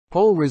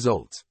Poll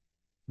results.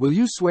 Will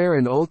you swear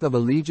an oath of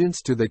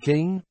allegiance to the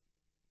king?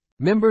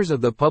 Members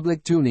of the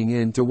public tuning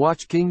in to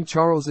watch King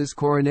Charles's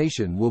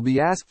coronation will be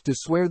asked to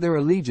swear their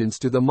allegiance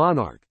to the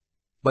monarch.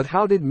 But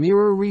how did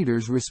Mirror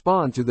readers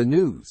respond to the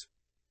news?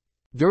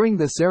 During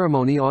the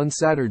ceremony on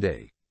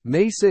Saturday,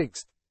 May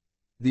 6,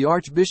 the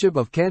Archbishop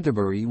of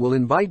Canterbury will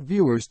invite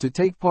viewers to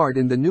take part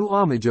in the new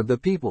homage of the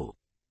people,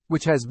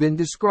 which has been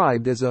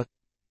described as a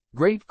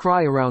great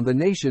cry around the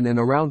nation and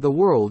around the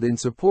world in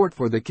support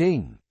for the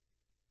king.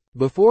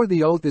 Before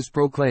the oath is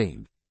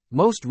proclaimed,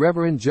 Most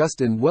Reverend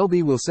Justin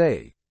Welby will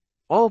say,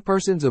 all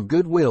persons of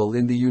goodwill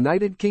in the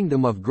United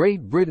Kingdom of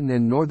Great Britain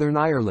and Northern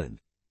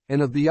Ireland,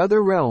 and of the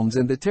other realms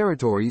and the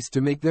territories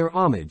to make their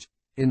homage,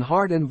 in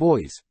heart and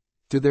voice,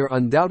 to their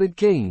undoubted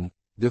king,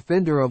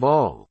 defender of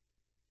all.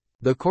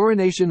 The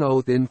coronation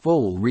oath in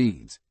full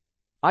reads,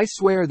 I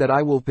swear that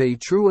I will pay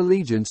true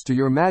allegiance to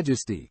your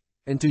majesty,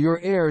 and to your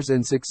heirs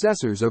and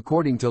successors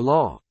according to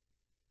law.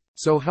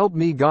 So help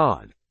me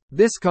God.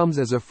 This comes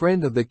as a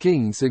friend of the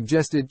king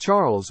suggested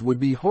Charles would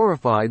be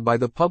horrified by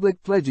the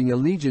public pledging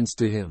allegiance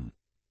to him.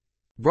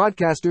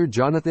 Broadcaster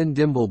Jonathan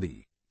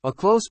Dimbleby, a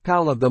close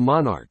pal of the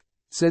monarch,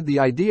 said the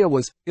idea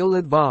was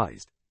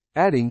ill-advised,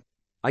 adding,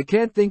 I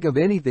can't think of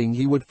anything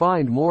he would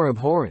find more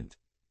abhorrent.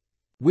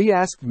 We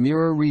asked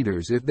Mirror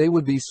readers if they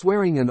would be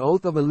swearing an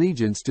oath of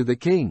allegiance to the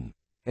king,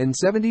 and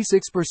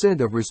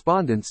 76% of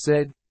respondents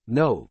said,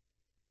 no.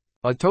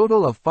 A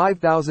total of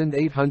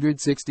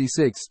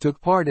 5,866 took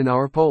part in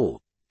our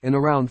poll, and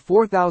around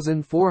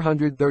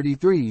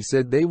 4,433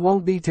 said they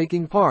won't be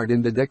taking part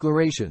in the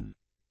declaration.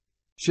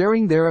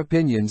 Sharing their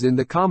opinions in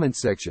the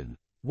comments section,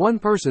 one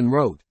person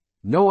wrote,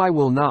 no, I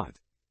will not.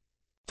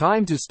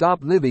 Time to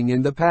stop living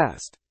in the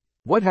past.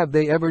 What have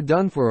they ever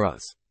done for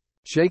us?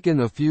 Shaken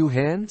a few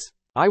hands?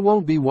 I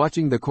won't be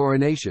watching the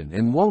coronation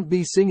and won't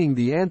be singing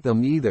the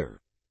anthem either.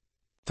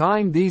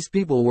 Time these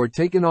people were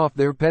taken off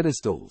their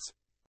pedestals.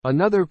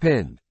 Another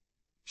penned,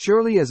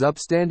 surely as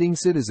upstanding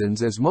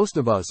citizens as most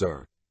of us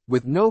are,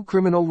 with no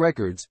criminal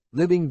records,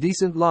 living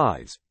decent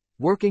lives,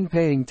 working,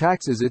 paying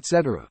taxes,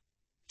 etc.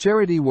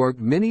 Charity work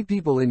many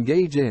people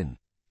engage in,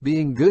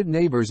 being good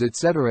neighbors,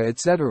 etc.,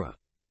 etc.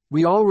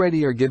 We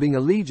already are giving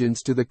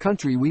allegiance to the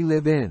country we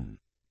live in.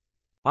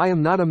 I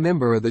am not a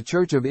member of the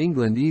Church of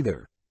England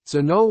either, so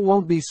no,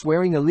 won't be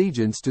swearing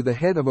allegiance to the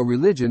head of a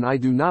religion I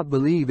do not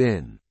believe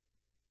in.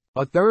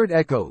 A third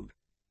echoed,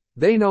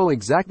 they know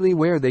exactly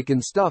where they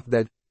can stuff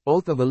that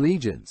oath of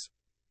allegiance.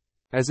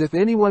 As if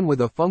anyone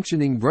with a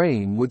functioning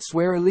brain would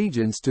swear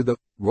allegiance to the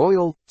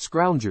royal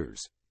scroungers.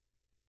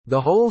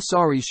 The whole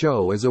sorry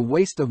show is a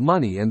waste of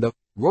money and the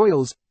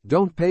royals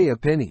don't pay a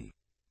penny.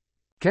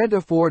 Can't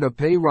afford a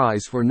pay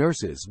rise for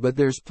nurses, but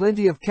there's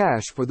plenty of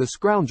cash for the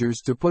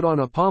scroungers to put on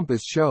a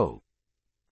pompous show.